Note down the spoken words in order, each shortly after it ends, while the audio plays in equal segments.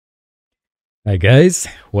Hi guys,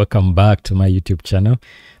 welcome back to my YouTube channel.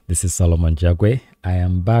 This is Solomon Jagwe. I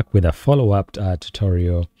am back with a follow-up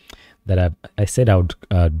tutorial that I said I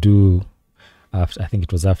would do after. I think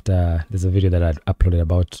it was after there's a video that I'd uploaded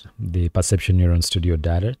about the Perception Neuron Studio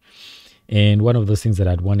data, and one of those things that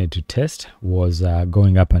I'd wanted to test was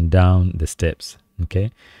going up and down the steps.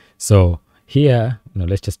 Okay, so here,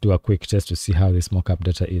 let's just do a quick test to see how this mockup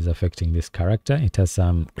data is affecting this character. It has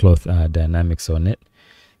some cloth dynamics on it.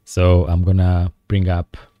 So I'm gonna bring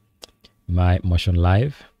up my motion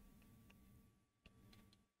live,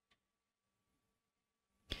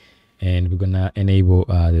 and we're gonna enable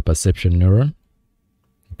the perception neuron.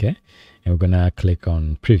 Okay, and we're gonna click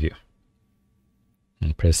on preview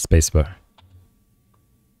and press spacebar.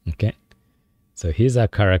 Okay, so here's our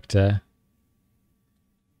character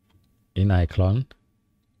in iClone.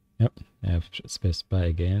 Yep, I have spacebar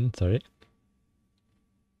again. Sorry.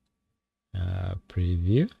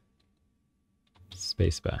 Preview,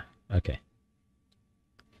 spacebar. Okay.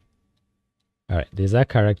 All right, there's our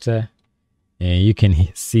character, and you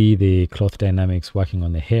can see the cloth dynamics working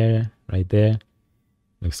on the hair right there.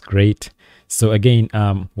 Looks great. So again,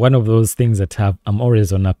 one of those things that I'm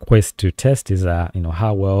always on a quest to test is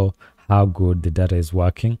how good the data is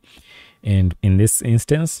working. And in this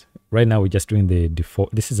instance, right now we're just doing the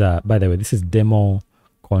default. This is by the way, this is demo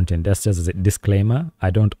content. That's just as a disclaimer. I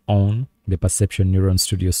don't own the Perception Neuron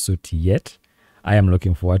Studio suite yet. I am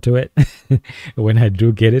looking forward to it. When I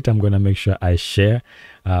do get it, I'm going to make sure I share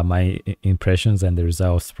my impressions and the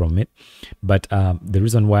results from it. But the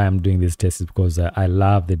reason why I'm doing this test is because I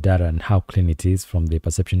love the data and how clean it is from the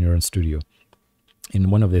Perception Neuron Studio. And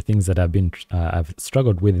one of the things that I've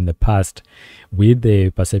struggled with in the past with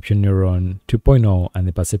the Perception Neuron 2.0 and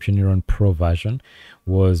the Perception Neuron Pro version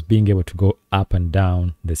was being able to go up and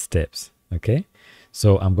down the steps. Okay,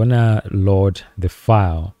 so I'm gonna load the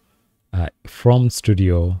file from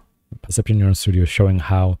Studio, Perception Neuron Studio, showing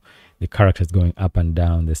how the character is going up and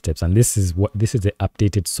down the steps. And this is the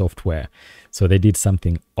updated software. So they did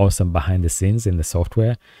something awesome behind the scenes in the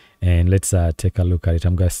software. And let's take a look at it.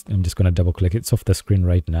 I'm just going to double click it. It's off the screen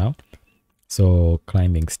right now. So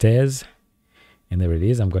climbing stairs, and there it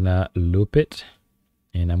is. I'm going to loop it,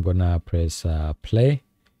 and I'm going to press play.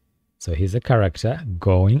 So here's a character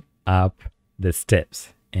going up the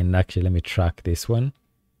steps. And actually, let me track this one.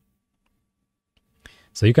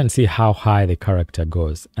 So you can see how high the character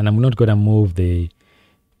goes. And I'm not going to move the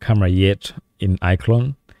camera yet in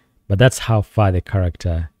iClone, but that's how far the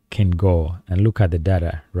character can go. And look at the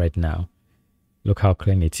data right now. Look how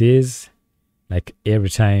clean it is. Like every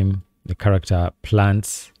time the character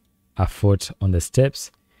plants a foot on the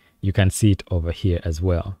steps, you can see it over here as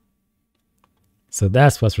well. So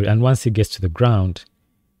that's what's and once he gets to the ground,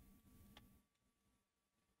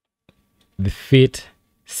 the feet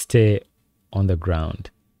stay on the ground.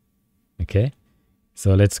 Okay,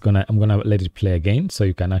 so I'm gonna let it play again so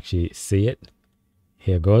you can actually see it.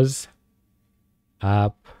 Here goes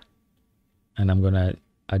up, and I'm gonna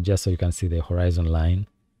adjust so you can see the horizon line.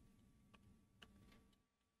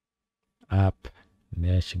 Up, and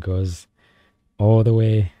there she goes all the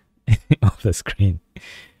way off the screen.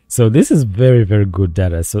 So this is very, very good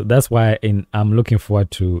data. So that's why I'm looking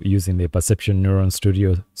forward to using the Perception Neuron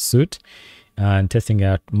Studio suite and testing it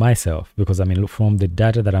out myself, because I mean, from the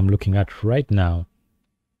data that I'm looking at right now,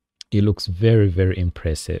 it looks very, very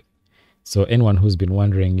impressive. So anyone who's been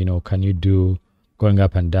wondering, can you do going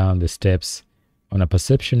up and down the steps on a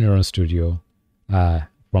Perception Neuron Studio,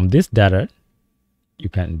 from this data, you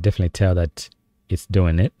can definitely tell that it's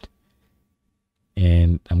doing it.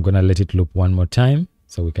 And I'm gonna let it loop one more time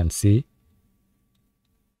so we can see.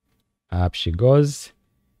 Up she goes.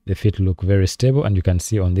 The feet look very stable, and you can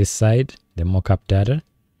see on this side the mockup data,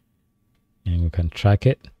 and we can track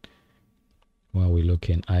it while we look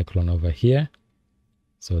in iClone over here.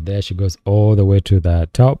 So there she goes all the way to the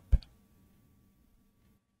top,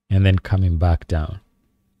 and then coming back down.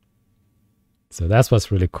 So that's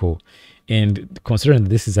what's really cool. And considering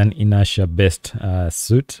this is an inertia based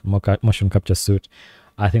suit, motion capture suit,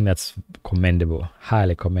 I think that's commendable,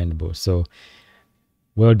 highly commendable. So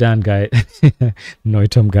well done, guys.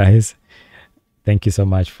 Noitom guys, thank you so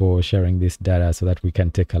much for sharing this data so that we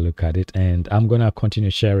can take a look at it. And I'm gonna continue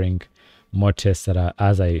sharing more tests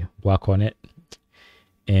as I work on it.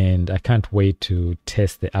 And I can't wait to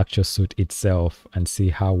test the actual suit itself and see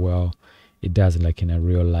how well it does like in a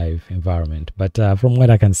real life environment. But from what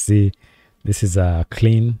I can see, this is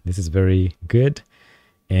clean. This is very good.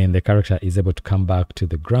 And the character is able to come back to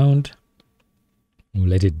the ground. We'll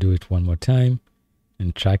let it do it one more time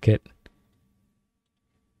and track it.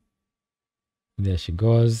 There she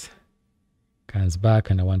goes. Comes back,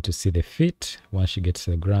 and I want to see the feet once she gets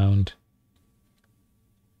to the ground.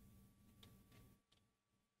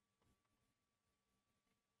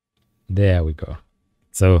 There we go.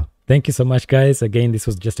 So thank you so much, guys. Again, this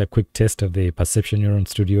was just a quick test of the Perception Neuron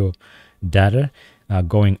Studio data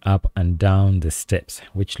going up and down the steps,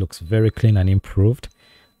 which looks very clean and improved.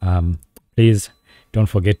 Please don't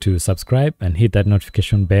forget to subscribe and hit that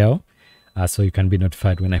notification bell so you can be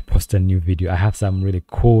notified when I post a new video. I have some really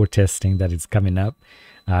cool testing that is coming up.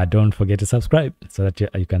 Don't forget to subscribe so that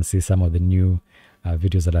you can see some of the new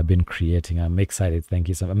videos that I've been creating. I'm excited. Thank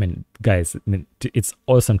you so much. I mean, guys, it's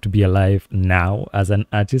awesome to be alive now as an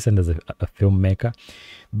artist and as a filmmaker.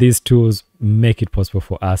 These tools make it possible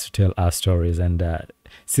for us to tell our stories, and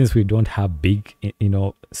since we don't have big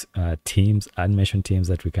teams, animation teams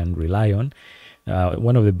that we can rely on,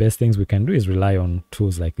 one of the best things we can do is rely on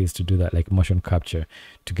tools like this to do that, like motion capture,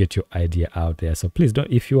 to get your idea out there. So please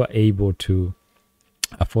don't, if you are able to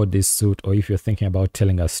afford this suit, or if you're thinking about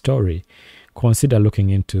telling a story, consider looking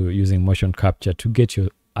into using motion capture to get your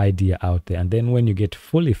idea out there. And then when you get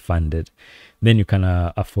fully funded, then you can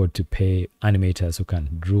afford to pay animators who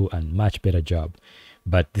can do a much better job.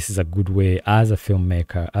 But this is a good way as a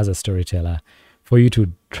filmmaker, as a storyteller, for you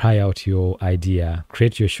to try out your idea,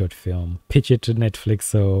 create your short film, pitch it to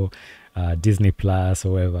Netflix or Disney Plus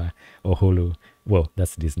or wherever, or Hulu. Well,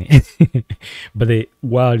 that's Disney. But the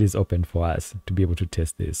world is open for us to be able to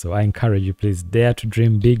test this. So I encourage you, please dare to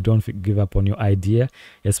dream big. Don't give up on your idea,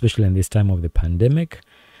 especially in this time of the pandemic.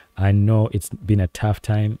 I know it's been a tough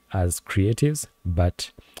time as creatives, but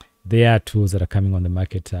there are tools that are coming on the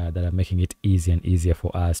market that are making it easier and easier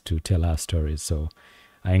for us to tell our stories. So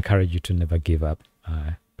I encourage you to never give up.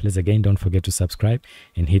 Please, again, don't forget to subscribe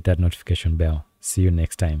and hit that notification bell. See you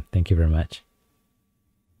next time. Thank you very much.